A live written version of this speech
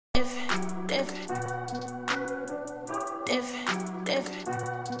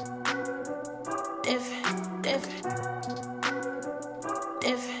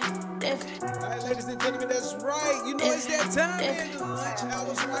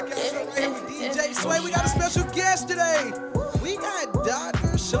Rock Out Show right here with DJ Sway. We got a special guest today. We got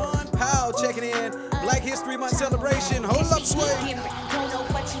Dr. Sean Powell checking in. Black History Month celebration. Hold up, Sway. Don't know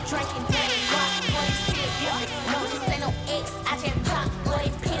what you drinking, that ain't rock, boy, it's still different. No, this ain't no X, I just pop, boy,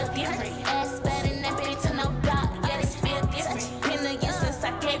 it feel different. Ass better than that bitch to no dot, yeah, this feel different. Been a year since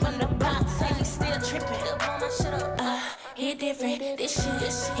I gave him the box, and he still tripping. Hit different, this shit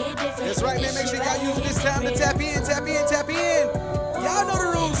hit different. That's right, man. Make sure y'all use this time to tap in. Y'all know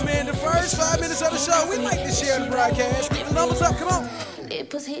the rules, man. The first 5 minutes of the show, we like to share the broadcast. Get the numbers up, come on. It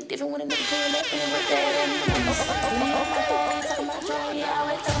pussy hit different when a nigga pull up and with that. Talking about joy, yeah, I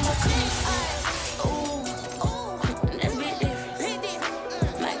always talking about cheese. Ooh, that's a bit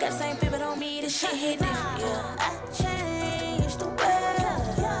different. Might got the same people on me, this shit hit different. Yeah, I changed the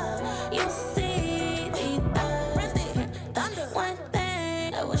world. You see the one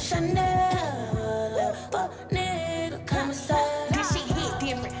thing I wish I never, but nigga come aside. This shit hit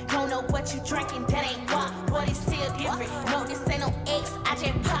different. Don't know what you drinking, that ain't rock, but it's still different. No, this ain't no X, I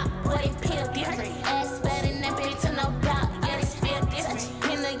just pop, but it feel different. Ass better than that bitch to no doubt, yeah, this feel different.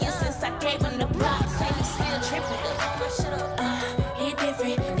 Been a year since I gave him the box, and he still tripping. Hit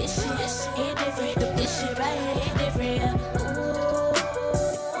different, this shit hit different. This shit right here hit different. Ooh,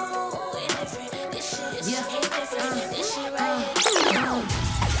 hit different. This shit hit different. This shit right here.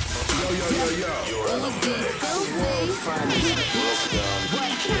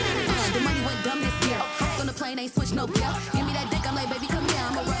 The money went dumb this year. On the plane, ain't switch no gear. Give me that dick, I'm like, baby, come here.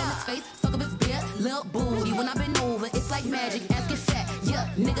 I'ma rub on his face, suck up his beer. Lil' booty, when I been over, it's like magic. Ass get fat, yeah,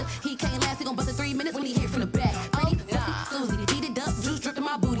 nigga. He can't last, he gon' bust in 3 minutes when he hit from the back. Pretty, Susie, heated up, juice dripping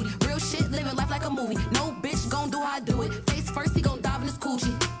my booty. Real shit, living life like a movie. No bitch gon' do how I do it. Face first, he gon' dive in his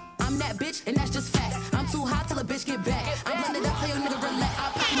coochie. I'm that bitch, and that's just facts. I'm too hot till a bitch get back. I'm blended up, tell your nigga relax.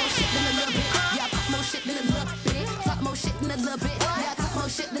 I pop more shit than a little bit. Yeah, I pop more shit than a little bit. Talk more shit than a little bit. Yeah, I talk more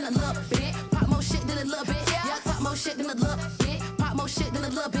shit than a little bit. Pop more shit than a little bit. Yeah, I talk more shit than a little bit. Pop more shit than a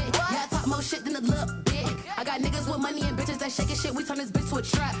little bit. Yeah, I talk more shit than a little bit. I got niggas with money and bitches that shaking shit. We turn this bitch to a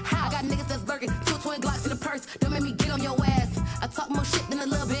trap. I got niggas that's lurking. 2 twin Glocks in the purse. Don't make me get on your ass. I talk more shit than a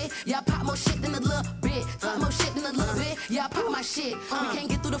little bit. Yeah, I pop more shit than a little bit. Talk more shit than a little bit. Yeah, I pop my shit. We can't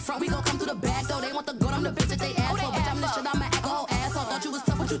get through the front. We gon' come through the back though. They want the gold. I'm the bitch that they ask for. Bitch, I'm the shit. I'm an alcohol asshole. Thought you was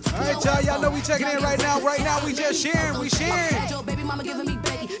tough. What you took? All right, y'all know we checking in right now. Right now, we just sharing. We sharing. Your baby mama giving me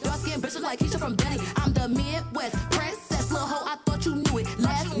baby. Dark skin bitch look like Keisha from Denny. I'm the Midwest princess, little hoe. I thought you knew it.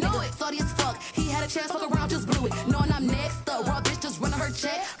 Last nigga, salty as fuck. He had a chance, fuck around, just blew it. Knowing I'm next up, raw bitch just running her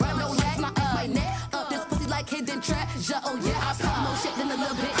check. Right, no legs, my ass, my neck up. This pussy like hidden treasure. Oh yeah, I pop more shit than a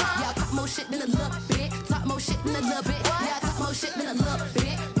little bit. Yeah, I pop more shit than a little bit. Talk more shit than a little bit. Yeah, I talk more shit than a little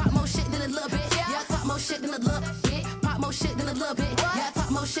bit. Pop more shit than a little bit. Yeah, I talk more shit than a little bit. Pop more shit than a little bit. Yeah, I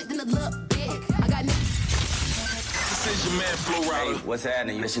talk more shit than a little bit. I got niggas. This is your man Flo Rida. Hey, what's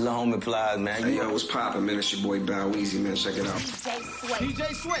happening? It's your little homie Plies, man. Hey, yo, what's poppin', man? It's your boy Bow Easy, man. Check it out.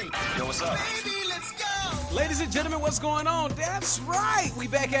 DJ Sway. Yo, what's up? Baby, let's go. Ladies and gentlemen, what's going on? That's right. We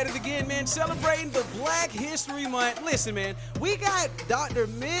back at it again, man. Celebrating the Black History Month. Listen, man, we got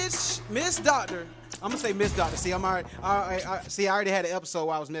Miss Doctor. I'm gonna say Miss Doctor. See, I'm already. See, I already had an episode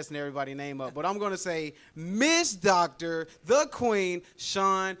where I was messing everybody's name up, but I'm gonna say Miss Doctor, the Queen,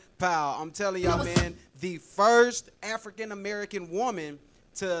 Sean Powell. I'm telling y'all, man, the first African American woman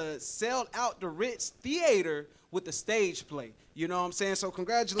to sell out the Ritz Theater with the stage play. You know what I'm saying? So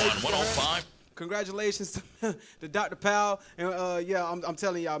congratulations to her. Congratulations to Dr. Powell. And yeah, I'm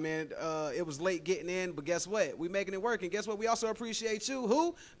telling y'all, man, it was late getting in, but guess what? We making it work. And guess what? We also appreciate you.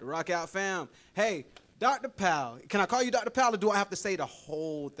 Who? The Rock Out fam. Hey, Dr. Powell. Can I call you Dr. Powell, or do I have to say the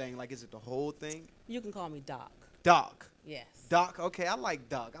whole thing? Like, is it the whole thing? You can call me Doc. Doc. Yes. Doc. Okay, I like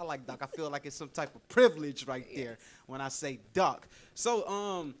Doc. I feel like it's some type of privilege right there when I say Doc.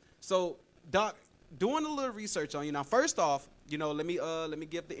 So Doc, doing a little research on you. Now, first off, you know, let me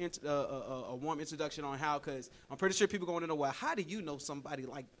give a warm introduction on how, because I'm pretty sure people going to know, well, how do you know somebody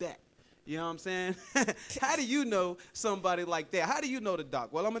like that? You know what I'm saying? How do you know somebody like that? How do you know the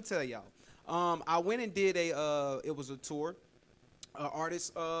Doc? Well, I'm gonna tell y'all. I went and did it was a tour.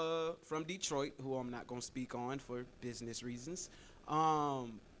 Artist from Detroit, who I'm not gonna speak on for business reasons. The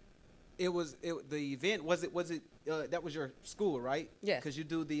event was it that was your school, right? Yes. Because you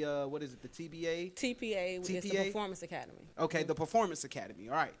do the what is it, the TBA? TPA, which is the Performance Academy. Okay, the Performance Academy.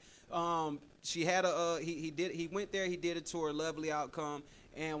 All right. She had he went there, he did a tour, lovely outcome.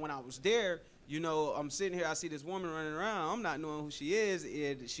 And when I was there, you know, I'm sitting here, I see this woman running around. I'm not knowing who she is.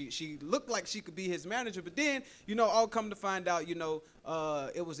 She looked like she could be his manager, but then, you know, I'll come to find out, you know,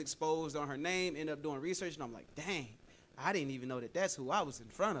 it was exposed on her name, ended up doing research, and I'm like, dang, I didn't even know that that's who I was in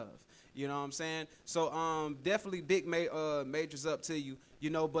front of. You know what I'm saying? So definitely big majors up to you. You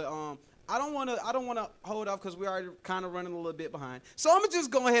know, but I don't wanna hold off because we already kind of running a little bit behind. So I'm gonna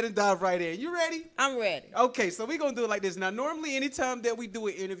just go ahead and dive right in. You ready? I'm ready. Okay, so we're gonna do it like this. Now, normally anytime that we do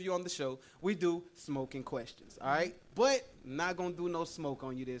an interview on the show, we do smoking questions. All right, but not gonna do no smoke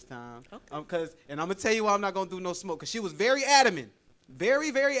on you this time. Okay. And I'm gonna tell you why I'm not gonna do no smoke. Cause she was very adamant,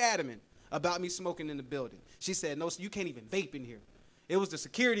 very adamant about me smoking in the building. She said, no, you can't even vape in here. It was the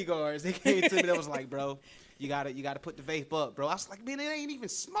security guards. They came to me. That was like, bro, you gotta put the vape up, bro. I was like, man, it ain't even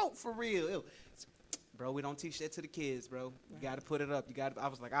smoke for real. Ew. Bro, we don't teach that to the kids, bro. You gotta put it up. I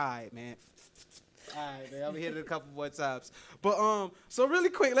was like, all right, man. All right, man. I'm hit it a couple more times. But so really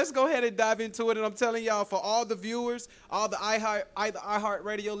quick, let's go ahead and dive into it. And I'm telling y'all, for all the viewers, all the iHeart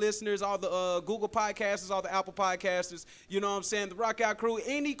Radio listeners, all the Google podcasters, all the Apple podcasters, you know what I'm saying, the Rock Out crew,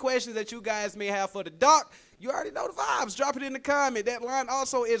 any questions that you guys may have for the doc, you already know the vibes. Drop it in the comment. That line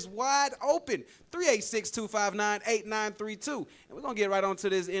also is wide open. 386-259-8932. And we're going to get right on to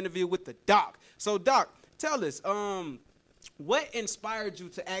this interview with the doc. So, Doc, tell us, what inspired you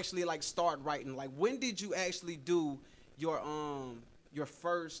to actually like start writing? Like, when did you actually do your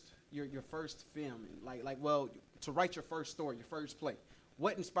first filming? Well, to write your first story, your first play.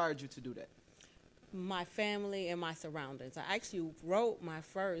 What inspired you to do that? My family and my surroundings. I actually wrote my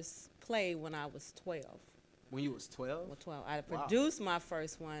first play when I was 12. When you was 12? Well, 12. I produced my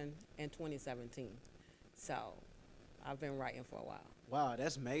first one in 2017. So I've been writing for a while. Wow,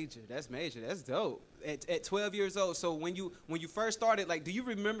 that's major. That's dope. At 12 years old. So when you first started, like, do you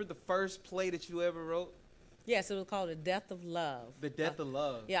remember the first play that you ever wrote? Yes, it was called The Death of Love. The Death of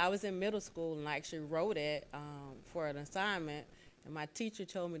Love. Yeah, I was in middle school and I actually wrote it for an assignment. And my teacher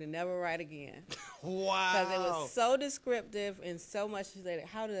told me to never write again. Wow. Because it was so descriptive and so much. She said,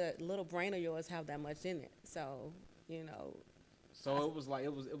 how did a little brain of yours have that much in it? So, you know. So it was like,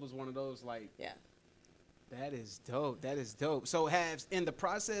 it was one of those, like. Yeah. That is dope. That is dope. So in the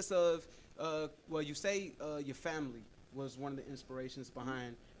process of, you say your family was one of the inspirations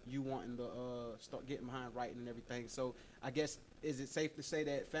behind you wanting to start getting behind writing and everything. So I guess, is it safe to say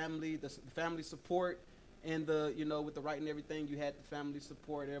that the family support and with the writing and everything, you had the family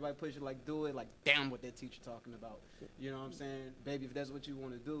support, everybody push you like, do it, like, damn what that teacher talking about. You know what I'm saying? Baby, if that's what you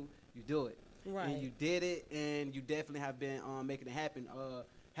want to do, you do it. Right. And you did it, and you definitely have been making it happen.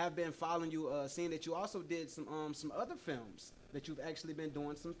 Have been following you, seeing that you also did some other films, that you've actually been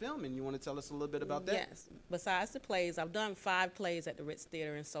doing some filming. You want to tell us a little bit about that? Yes. Besides the plays, I've done 5 plays at the Ritz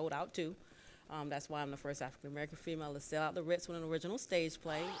Theater and sold out 2. That's why I'm the first African-American female to sell out the Ritz with an original stage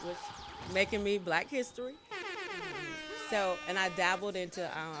play, which making me Black history. So, and I dabbled into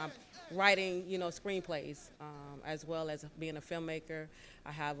writing, screenplays, as well as being a filmmaker.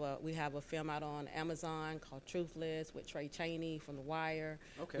 We have a film out on Amazon called Truthless with Trey Chaney from The Wire.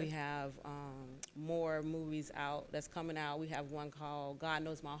 Okay. We have more movies out that's coming out. We have one called God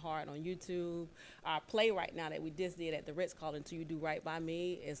Knows My Heart on YouTube. Our play right now that we just did at the Ritz called Until You Do Right By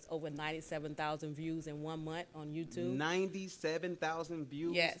Me is over 97,000 views in 1 month on YouTube. 97,000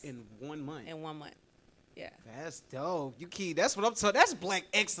 views in 1 month. In 1 month. Yeah. That's dope. That's what I'm talking. That's Black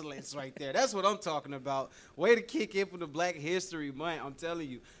excellence right there. That's what I'm talking about. Way to kick in for the Black History Month. I'm telling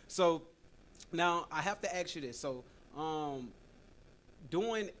you. So now I have to ask you this. So,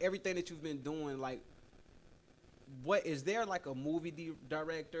 doing everything that you've been doing, like, what is there like a movie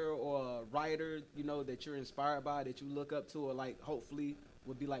director or a writer, that you're inspired by, that you look up to, or like hopefully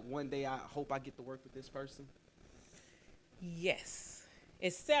would be like, one day I hope I get to work with this person? Yes.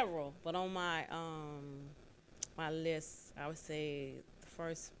 It's several, but on my my list, I would say the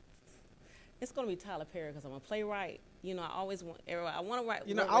first, it's going to be Tyler Perry, because I'm a playwright. I always want to write. I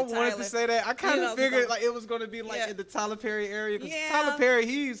wanted to say that. I kind of figured like it was going to be like in the Tyler Perry area, because Tyler Perry,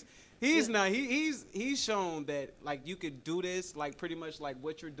 he's shown that like you could do this, like pretty much like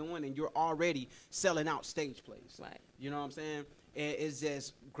what you're doing, and you're already selling out stage plays. Right. You know what I'm saying? And it's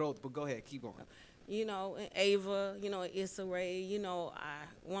just growth. But go ahead, keep going. And Ava, Issa Rae, I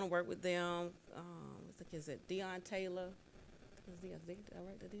want to work with them. Is it Deion Taylor? Did I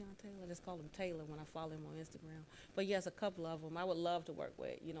write the Deion Taylor? I just call him Taylor when I follow him on Instagram. But yes, a couple of them. I would love to work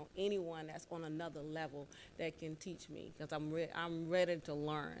with, anyone that's on another level that can teach me, because I'm ready to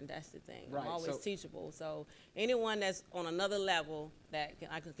learn. That's the thing. Right, I'm always teachable. So anyone that's on another level that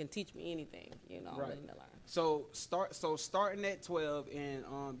can teach me anything, I'm right. willing to learn. So starting at 12 and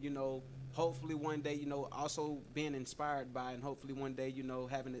hopefully one day, also being inspired by, and hopefully one day,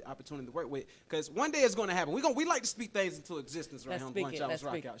 having the opportunity to work with, because one day it's going to happen. We like to speak things into existence right here on Blunt Hours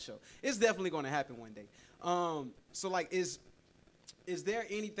Rock Out Show. It's definitely going to happen one day. So like, is there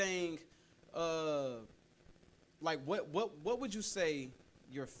anything, like what would you say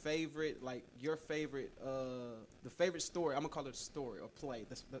your favorite the favorite story. I'm gonna call it a story or play.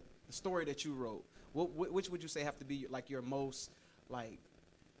 The story that you wrote. Which would you say have to be like your most like,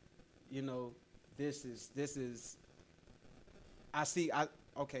 you know, this is.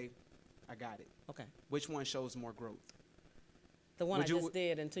 Okay, I got it. Okay. Which one shows more growth? The one Would I you- just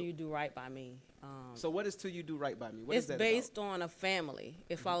did, Until You Do Right by Me. So what is Till You Do Right by Me? What It's is that based about? on a family.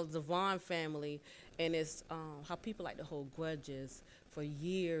 It follows the Vaughn family, and it's how people like to hold grudges for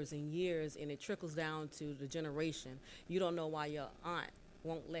years and years, and it trickles down to the generation. You don't know why your aunt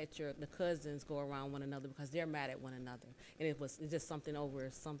won't let the cousins go around one another because they're mad at one another, and it's just something over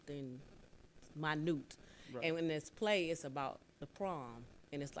something minute. Right. And in this play, it's about the prom,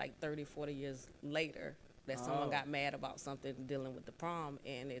 and it's like 30, 40 years later that someone got mad about something dealing with the prom,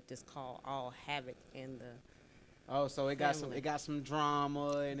 and it just caused all havoc in the Oh, so it got family. some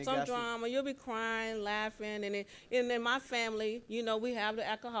drama and it some got drama. You'll be crying, laughing, and in my family, you know, we have the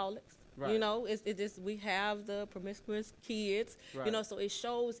alcoholics. Right. You know, it just we have the promiscuous kids. Right. You know, so it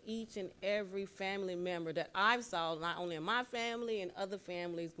shows each and every family member that I've saw, not only in my family and other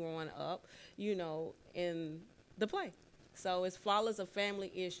families growing up, you know, in the play. So it's flawless of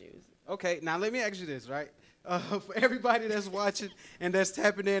family issues. Okay, now let me ask you this, right? For everybody that's watching and that's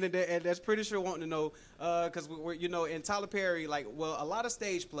tapping in and that's pretty sure wanting to know, because we're, you know, in Tyler Perry, like, well, a lot of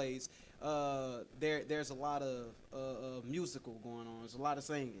stage plays, there's a lot of musical going on. There's a lot of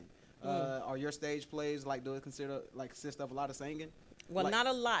singing. Are your stage plays do it consist of a lot of singing? Well, Like- not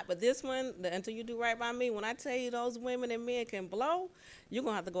a lot, but this one, Until You Do Right by Me, when I tell you those women and men can blow, you're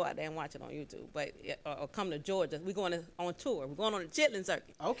going to have to go out there and watch it on YouTube. But or come to Georgia. We're going on tour. We're going on the Chitlin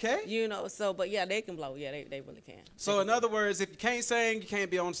circuit. Okay. You know, so, but yeah, they can blow. Yeah, they really can. So in other words, if you can't sing, you can't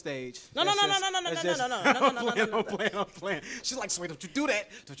be on stage. No. I'm playing. She's like, sweet, don't you do that.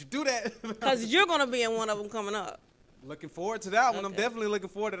 Don't you do that. Because you're going to be in one of them coming up. Looking forward to that one. I'm Okay. definitely looking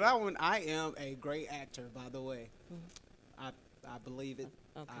forward to that one. I am a great actor, by the way. I believe it.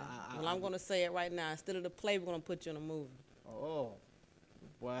 Okay. Well, I'm going to say it right now. Instead of the play, we're going to put you in a movie. Oh,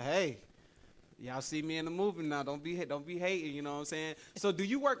 well, hey, y'all see me in the movie now. Don't be hating. You know what I'm saying? So, do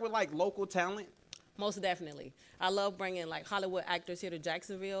you work with like local talent? Most definitely. I love bringing like Hollywood actors here to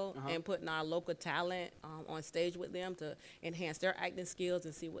Jacksonville and putting our local talent on stage with them to enhance their acting skills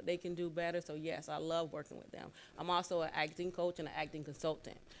and see what they can do better. So yes, I love working with them. I'm also an acting coach and an acting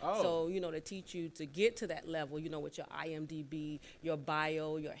consultant. Oh. So, you know, to teach you to get to that level, you know, with your IMDb, your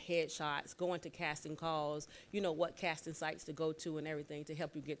bio, your headshots, going to casting calls, you know, what casting sites to go to and everything to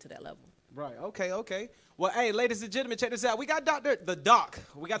help you get to that level. Right. Okay. Well, hey, ladies and gentlemen, check this out. We got the Doc.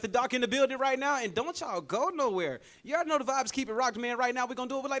 We got the Doc in the building right now, and don't y'all go nowhere. You already know the vibes. Keep it rocked, man. Right now, we're going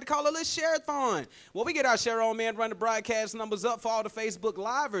to do what we like to call a little share-a-thon. Well, we get our share on, man. Run the broadcast numbers up for all the Facebook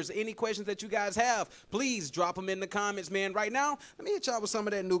Livers. Any questions that you guys have, please drop them in the comments, man. Right now, let me hit y'all with some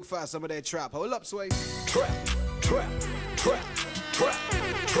of that Nuke Fire, some of that trap. Hold up, Sway. Trap.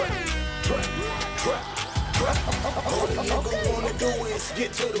 All a nigga wanna do is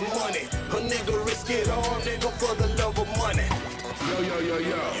get to the money. A nigga risk it all, nigga, for the love of money. Yo. You're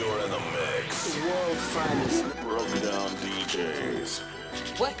in the mix. The world finest. Broke down DJs.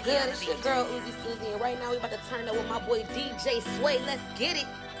 What's good? It's your girl Uzi Susie, and right now we about to turn up with my boy DJ Sway. Let's get it.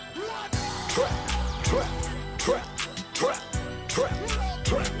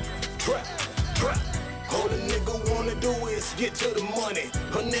 All a nigga wanna do is get to the money.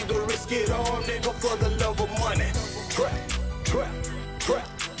 A nigga risk it all, nigga, for the love of money.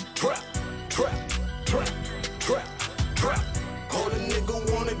 All a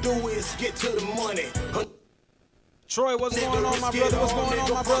nigga wanna do is get to the money. Troy, what's going on, my brother? What's going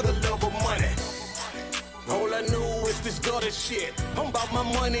on, my brother? Love of money. All I knew is this gutter shit. I'm about my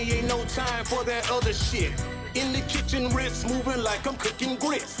money, ain't no time for that other shit. In the kitchen, wrist moving like I'm cooking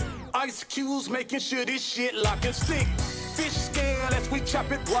grits. Ice cubes making sure this shit lock and stick. Fish scale as we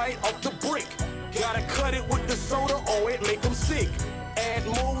chop it right off the brick. Gotta cut it with the soda or it make them sick. Add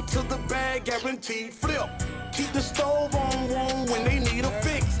more to the bag, guaranteed flip. Keep the stove on warm when they need a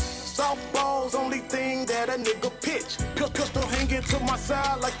fix. Softball's only thing that a nigga pitch. Pistol hanging to my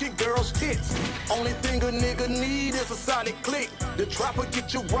side like your girl's tits. Only thing a nigga need is a solid click. The trapper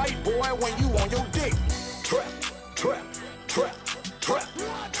get you right, boy, when you on your dick. Trap.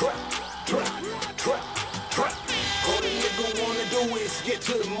 All a nigga wanna do is get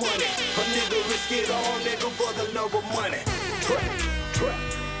to the money. A nigga risk it all, nigga, for the love of money.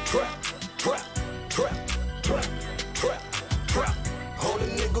 All a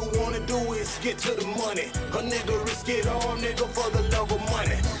nigga wanna do is get to the money. A nigga risk it all, nigga, for the love of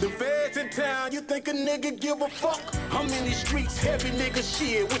money. The feds in town, you think a nigga give a fuck? I'm in these streets, heavy nigga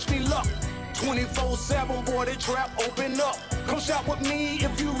shit, wish me luck. 24/7, boy, they trap, open up. Come shop with me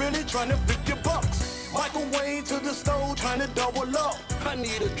if you really tryna flip your bucks. Microwave to the stove, tryna double up. I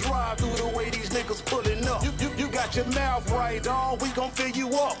need a drive through the way these niggas pulling up. You got your mouth right, dawg, we gon' fill you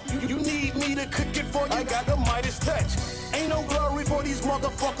up. You need me to cook it for you, I got the Midas touch. Ain't no glory for these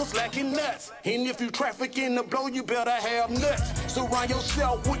motherfuckers lacking nuts. And if you trafficking the blow, you better have nuts. Surround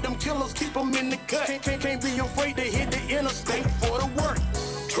yourself with them killers, keep them in the cut. Can't be afraid to hit the interstate for the work.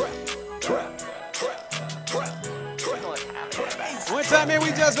 Trap, trap, trap, trap. One time, man, we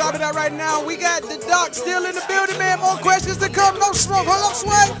just dropping out right now. We got the doc still in the building, man. More questions to come. No smoke. Hold up,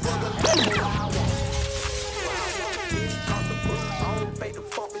 Sway.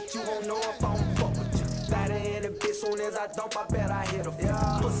 Soon as I dump, I bet I hit a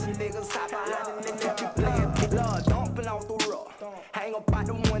pussy niggas hop behind and they keep playing blood, dumping off the rough. Hang up out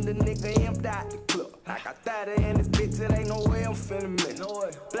the window, nigga, empty out the club. I got 30 in this bitch, it ain't no way I'm finna miss. No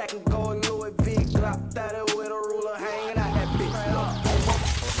way. Black and gold, Louis V, Glock 30 with a ruler hanging out that bitch.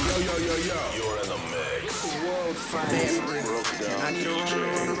 Yo, you're in the mix. The world's finest. I need a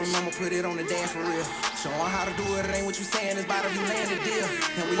runner, I'ma put it on the dance for real. Show 'em how to do it, it ain't what you saying, it's about if you land the deal.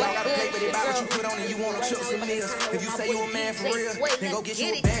 And we all gotta play with it, about what you put on and you wanna chips and meals. If you say you a man for real, then go get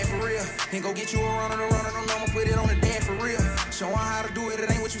you a bag for real. Then go get you a runner, I'ma put it on the dance for real. Show 'em how to do it, it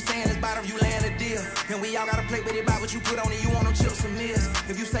ain't what you saying, it's about if you land the deal. And we all gotta play with it, about what you put on and you wanna chips and meals.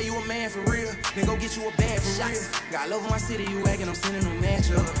 If you say you a man for real, then go get you a bag for real. Got love in my city, you wagging, I'm sending them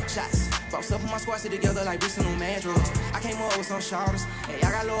matchup shots. Boss up with my squad, sit together like bricks and no mattress. I came up with some shoulders. Hey,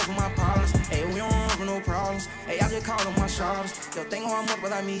 I got love for my partners. Hey, we don't run for no problems. Hey, I just call them my shoulders. Yo tengo amor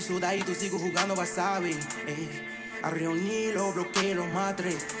para mí, sudadito, sigo jugando wasabi. Hey, I reuní los bloqueé, los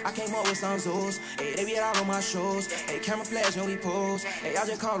matré. I came up with some zoos. Hey, they be out on my shows. Hey, camera flash and we pose. Hey, I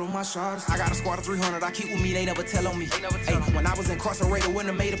just call them my shoulders. I got a squad of 300 I keep with me, they never tell on me. Hey, when I was incarcerated, wouldn't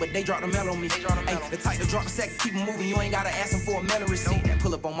have made it, but they dropped the mail on me. Hey, the type to drop the second, keep it moving, you ain't gotta ask them for a mail receipt.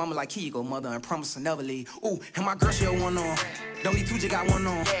 Pull up on mama like, here you go, mother, and promise to never leave. Ooh, and my girl, she got one on. Don't need two, just got one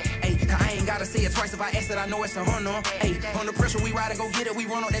on. Hey, I ain't gotta say it twice if I ask it, I know it's a hun on. Hey, under pressure, we ride and go get it, we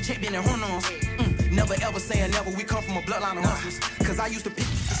run on that check, being in hun on. Never ever saying never, we come from a bloodline of hustlers. Cause I used to pick.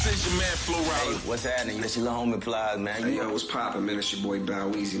 This is your man, Flo Rida. Hey, what's happening? This your little homie Plies, man. Hey, yo, what's poppin', man? It's your boy Bow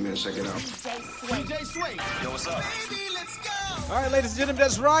Weezy, man. Check it out. DJ Sway. Yo, what's up? Baby, let's go. All right, ladies and gentlemen,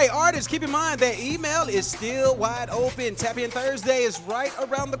 that's right. Artists, keep in mind that email is still wide open. Tap In Thursday is right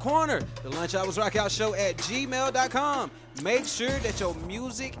around the corner. The Lunch Hours Rockout Show at gmail.com. Make sure that your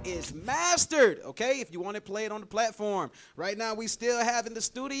music is mastered, okay? If you want to play it on the platform. Right now, we still have in the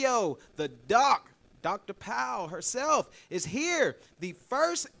studio the doc. Dr. Powell herself is here, the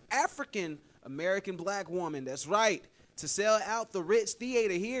first African-American black woman, that's right, to sell out the Ritz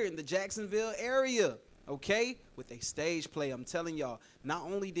Theater here in the Jacksonville area, okay, with a stage play. I'm telling y'all, not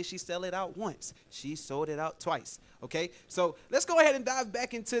only did she sell it out once, she sold it out twice, okay? So let's go ahead and dive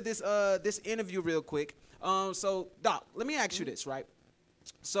back into this this interview real quick. So, Doc, let me ask you this, right?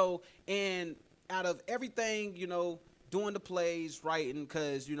 So, and out of everything, you know, doing the plays, writing,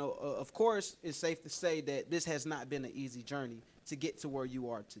 because, you know, of course, it's safe to say that this has not been an easy journey to get to where you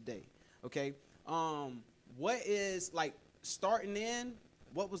are today, okay? What is, like, starting in,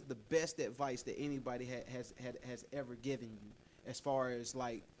 what was the best advice that anybody has ever given you as far as,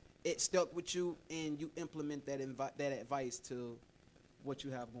 like, it stuck with you and you implement that advice to what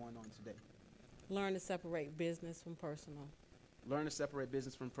you have going on today? Learn to separate business from personal. Learn to separate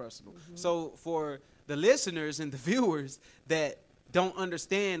business from personal. Mm-hmm. So for the listeners and the viewers that don't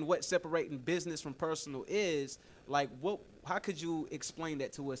understand what separating business from personal is, like, how could you explain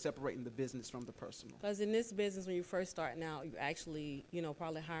that to us, separating the business from the personal? Because in this business, when you first starting out, you actually, you know,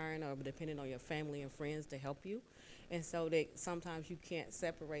 probably hiring or depending on your family and friends to help you. And so they sometimes you can't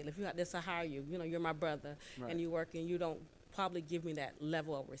separate. If you have this to hire you, you know, you're my brother, right, and you work and you don't probably give me that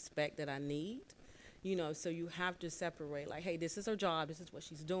level of respect that I need. You know, so you have to separate, like, hey, this is her job, this is what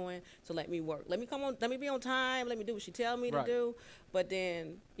she's doing, so let me work. Let me come on, let me be on time, let me do what she tell me to do. But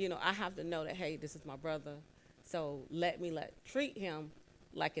then, you know, I have to know that, hey, this is my brother, so treat him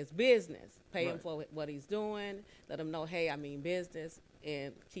like it's business. Pay him for what he's doing, let him know, hey, I mean business,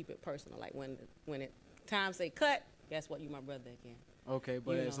 and keep it personal. Like when it time say cut, guess what, you my brother again. Okay,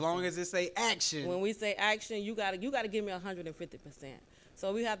 but as long as it say action. When we say action, you gotta give me 150%.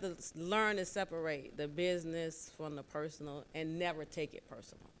 So we have to learn to separate the business from the personal and never take it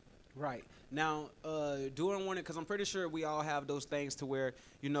personal. Right. Now, during one, because I'm pretty sure we all have those things to where,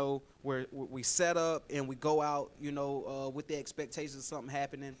 you know, where we set up and we go out, you know, with the expectations of something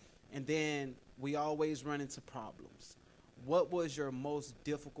happening, and then we always run into problems. What was your most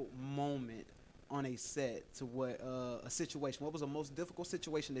difficult moment on a set to what a situation? What was the most difficult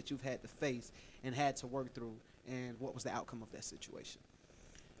situation that you've had to face and had to work through, and what was the outcome of that situation?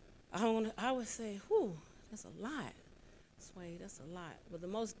 I would say, whew, that's a lot. Sway, that's a lot. But the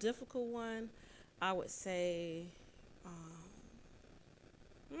most difficult one, I would say, I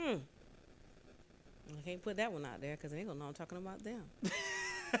can't put that one out there because they gonna know I'm talking about them.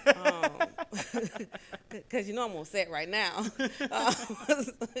 Because you know I'm on set right now.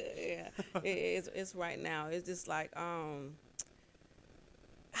 Yeah, it's right now. It's just like I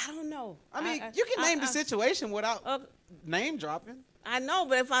don't know. I mean, you can name the situation without name dropping. I know,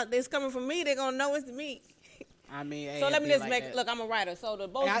 but if it's coming from me, they're gonna know it's me. I mean, so let me just like look. I'm a writer, so the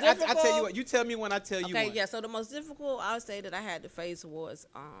most I difficult. tell you what. You tell me when I tell you. Okay, one. yeah. So the most difficult I would say that I had to face was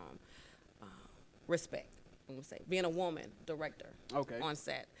respect. I'm gonna say being a woman director on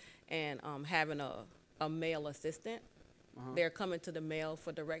set and having a male assistant. They're coming to the male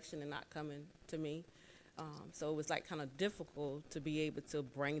for direction and not coming to me. So it was like kind of difficult to be able to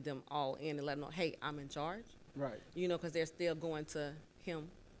bring them all in and let them know, hey, I'm in charge. Right. You know, because they're still going to him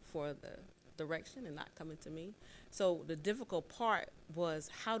for the direction and not coming to me. So the difficult part was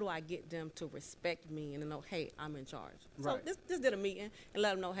how do I get them to respect me and to know, hey, I'm in charge. So this did a meeting and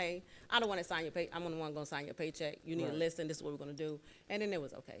let them know, hey, I don't want to sign your pay. I'm the one going to sign your paycheck. You need to listen. This is what we're going to do. And then it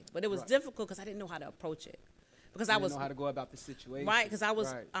was okay. But it was difficult because I didn't know how to approach it. Because I was know how to go about the situation. Right, because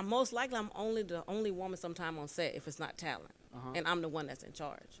I'm most likely I'm the only woman sometime on set if it's not talent. And I'm the one that's in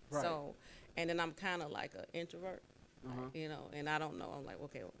charge. Right. So, and then I'm kind of like an introvert, you know, and I don't know. I'm like,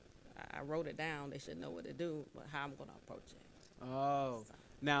 okay, I wrote it down. They should know what to do, but how I'm going to approach it. Oh. So.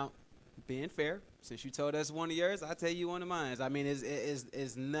 Now, being fair, since you told us one of yours, I'll tell you one of mine. I mean,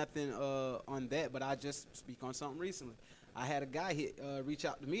 it's nothing on that, but I just speak on something recently. I had a guy reach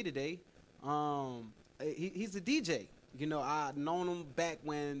out to me today. He's a DJ. You know, I'd known him back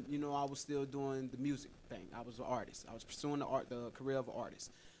when, you know, I was still doing the music thing. I was an artist. I was pursuing the career of an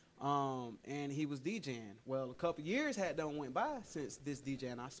artist. And he was DJing. Well, a couple years had done went by since this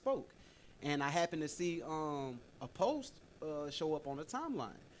DJ and I spoke. And I happened to see a post show up on the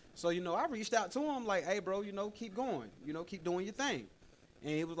timeline. So, you know, I reached out to him like, hey, bro, you know, keep going. You know, keep doing your thing.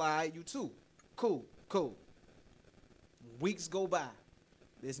 And he was like, all right, you too. Cool. Weeks go by.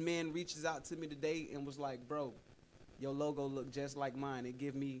 This man reaches out to me today and was like, bro, your logo look just like mine. It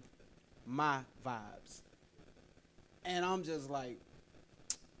give me my vibes. And I'm just like,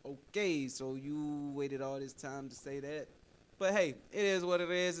 okay, so you waited all this time to say that? But hey, it is what it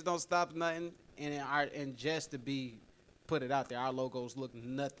is. It don't stop nothing. And just to put it out there, our logos look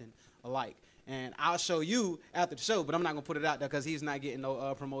nothing alike. And I'll show you after the show, but I'm not going to put it out there because he's not getting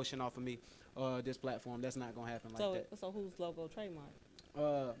no promotion off of me, this platform. That's not going to happen like that. So whose logo trademark?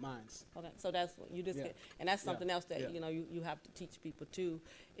 Mine's. Okay, so that's what you just get, and that's something else that you know you have to teach people too.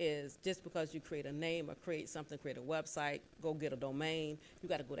 Is just because you create a name or create something, create a website, go get a domain, you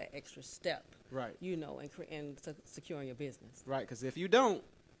got to go that extra step, right? You know, and securing your business, right? Because if you don't,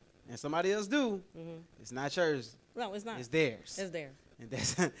 and somebody else do, it's not yours. No, it's not. It's theirs. It's theirs. And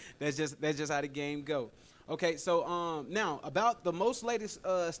that's just how the game go. Okay, so now about the most latest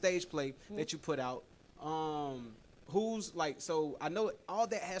stage play that you put out. Who's like, so I know all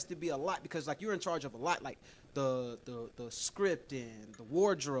that has to be a lot because like you're in charge of a lot, like the script and the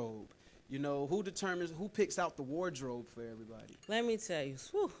wardrobe. You know, who picks out the wardrobe for everybody? Let me tell you,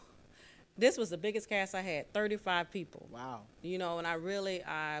 this was the biggest cast I had, 35 people. Wow. You know, and I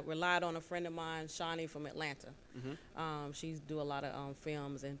relied on a friend of mine, Shawnee from Atlanta. She do a lot of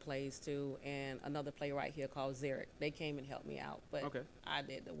films and plays too, and another playwright here called Zarek. They came and helped me out, but I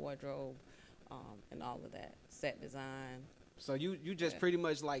did the wardrobe and all of that, set design. So you just pretty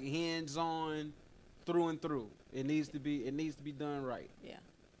much like hands-on through and through. It needs to be done right. Yeah.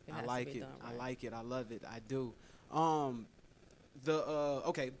 I like it. Right. I like it. I love it. I do.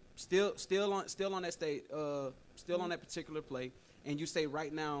 Still on that stage, on that particular play, and you say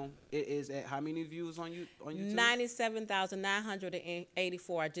right now it is at how many views on YouTube?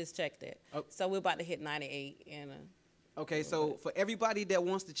 97,984. I just checked it. Oh. So we're about to hit 98 in Okay, so for everybody that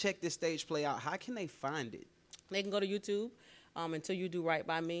wants to check this stage play out, how can they find it? They can go to YouTube, Until You Do Right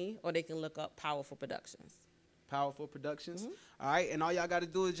by Me, or they can look up Powerful Productions. Powerful Productions. All right, and all y'all got to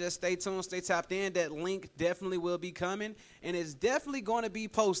do is just stay tuned, stay tapped in. That link definitely will be coming, and it's definitely going to be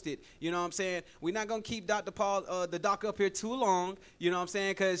posted. You know what I'm saying? We're not going to keep Dr. Paul, the doc up here too long, you know what I'm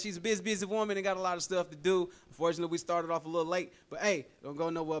saying, because she's a busy woman and got a lot of stuff to do. Unfortunately, we started off a little late, but hey, don't go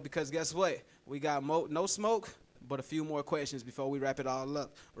nowhere because guess what? We got no smoke, but a few more questions before we wrap it all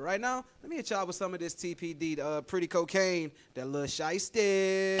up. But right now, let me hit y'all with some of this TPD, Pretty Cocaine, that little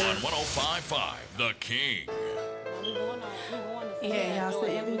shiesty. On 105.5, The King. We going to Yeah, y'all still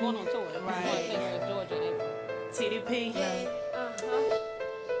Georgia. We're going on tour. Right. We're going to take her to Georgia in April. TDP. Yeah.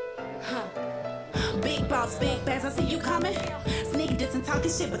 Big boss, big bags, I see you coming. Sneaky diss and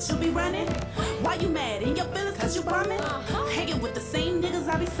talking shit, but you be running. Why you mad? In your feelings, cause you bumming? Hanging with the same niggas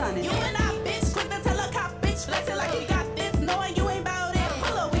I be sunning. You and I, bitch, quick to tell a cop, bitch. Flexing like you got this, knowing you ain't bout it.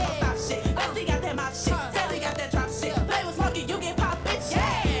 Pull up, we gon' stop shit. Bestie got that mouth shit. Teddy got that drop shit. Play with smoking, you get pop, bitch.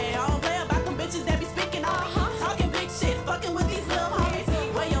 Yeah, I don't play about them bitches that be speaking talking big shit, fucking with these little homies.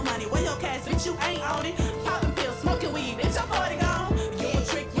 Where your money, where your cash, bitch, you ain't on it. Popping pills, smoking weed, bitch, I'm 40 gone. You a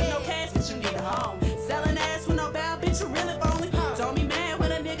trick with no cash, bitch, you need a home. Selling ass with no bow, bitch, you really phony. Don't be mad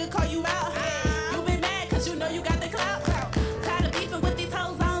when a nigga call you out. You been mad cause you know you got the clout. Tired of beefing with these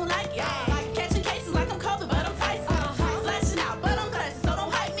hoes, I don't like ya. Catching cases like I'm Kobe, but I'm Tyson. Flashing out, but I'm classy, so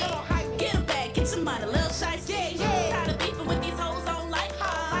don't hype me. Get a bag, get your money, little shites. Tired of beefing with these hoes, I don't like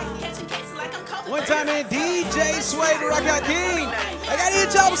ya. Catching cases like I'm Kobe. One time in DJ Sway, the Rockout King. I gotta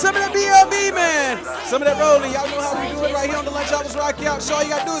hit y'all with some of that BLB, man. Some of that rolling. Y'all know how we do it right here on the Lunch Hours Rockout. So all you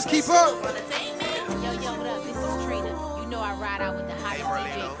gotta do is keep up. Yo, what up? This is Trina. You know I ride out with the hottest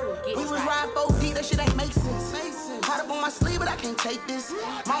DJ crew. Get We was right. riding 4D, that shit ain't make sense. Hot up on my sleeve, but I can't take this.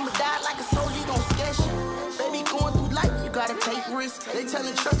 Mama died like a soldier, you gon' sketch it. Baby, going through life, you gotta take risks. They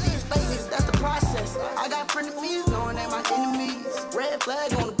tellin' trust these faces, that's the process. I got frenemies, knowing they my enemies. Red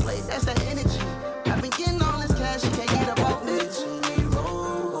flag on the plate, that's that energy. I've been getting all this cash, you can't get up off me. Bitch, you need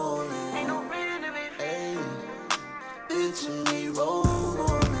rolling. Ain't no reason to be. Hey, bitch, you need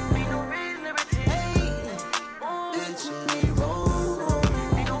rolling. Ain't no reason to be. Hey, bitch, you need rolling.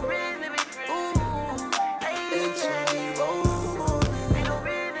 Ain't no reason to be. Bitch, you need rolling. Ain't no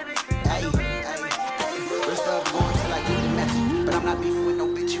reason to be. Hey, let's start going till I get the message. But I'm not beefing with no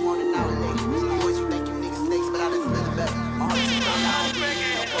bitch, you want it now, lady. Some boys, you think you niggas snakes, but I just smell it better. All the time I don't get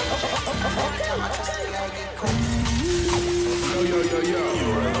I trust me, I get cold. Yo.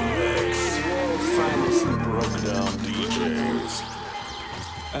 You're in the mix. Finest broke down DJs.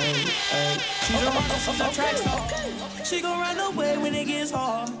 She's a track star. She gon' run away when it gets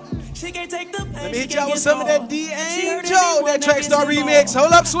hard. She can't take the pain. Let me hit y'all with some of that D'Angelo, that Trackstar remix.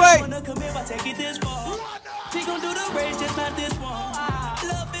 Hold up, Sway. She gon' do the race, just not this one.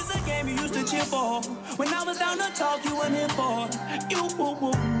 Love is a game you used to cheer for. When I was down to talk, you weren't here for. You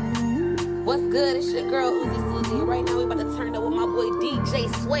woo. What's good? It's your girl Uzi Suzy, and right now we about to turn up with my boy DJ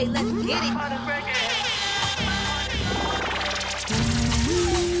Sway. Let's get it.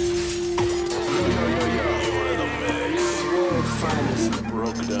 You're in the mix. World finest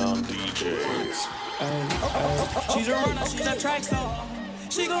broke down DJs. She's a runner, she's a track star.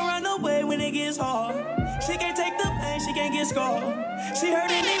 She gon' run away when it gets hard. She can't take the pain, she can't get scarred. She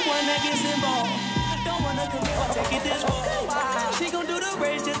hurt anyone that gets involved. Don't wanna commit, but take it this far. She gon' do the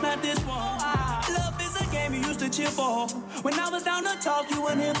race, just not this one. Love is a game you used to cheer for. When I was down to talk, you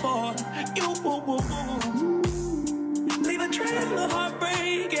weren't here for. You woo. Leave a trail of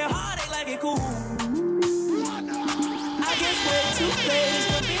heartbreak and heartache like it cool. I guess way too late is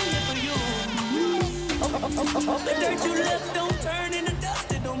convenient for you. The dirt you left don't turn into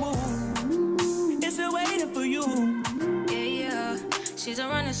dust, it don't move. It's still waiting for you. Yeah. She's a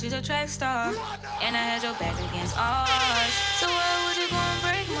runner, she's a track star. And I had your back against ours. So why would you go and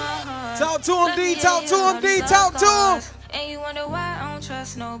break my heart? Talk to him, D. Talk to him, D. Talk to him. And you wonder why I don't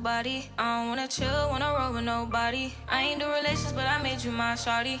trust nobody. I don't wanna chill, wanna roll with nobody. I ain't do relations, but I made you my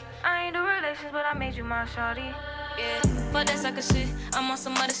shawty. Yeah, fuck that sucker shit. I'm on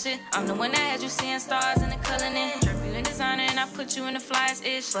some other shit. I'm the one that had you seeing stars in the color in. Drip you in designer and I put you in the flyest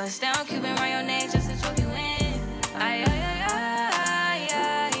ish. Bust down Cuban around your neck just to choke you in. I,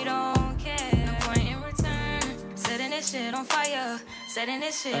 you don't care. No point in return. Setting this shit on fire.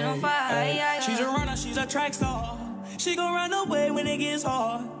 She's a runner, she's a track star. She gon' run away when it gets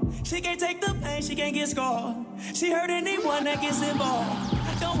hard. She can't take the pain, she can't get scarred. She hurt anyone that gets involved.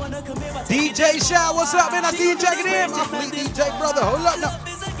 Don't wanna commit, but DJ Shy, what's up, man? I see you checking in. My fleet DJ brother, hold up now. Love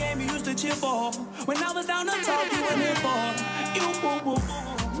is a game you used to cheer for. When I was down to talk, you weren't here for. You woo.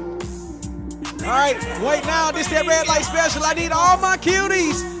 All right, wait now. This that red light special. I need all my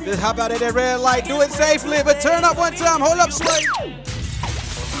cuties. Just hop out at that red light. Do it safely, but turn up one time. Hold up, Sway. Yo.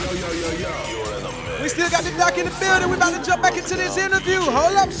 You're in the mix. We still got the doc in the building. We about to jump back into this interview.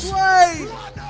 Hold up, Sway.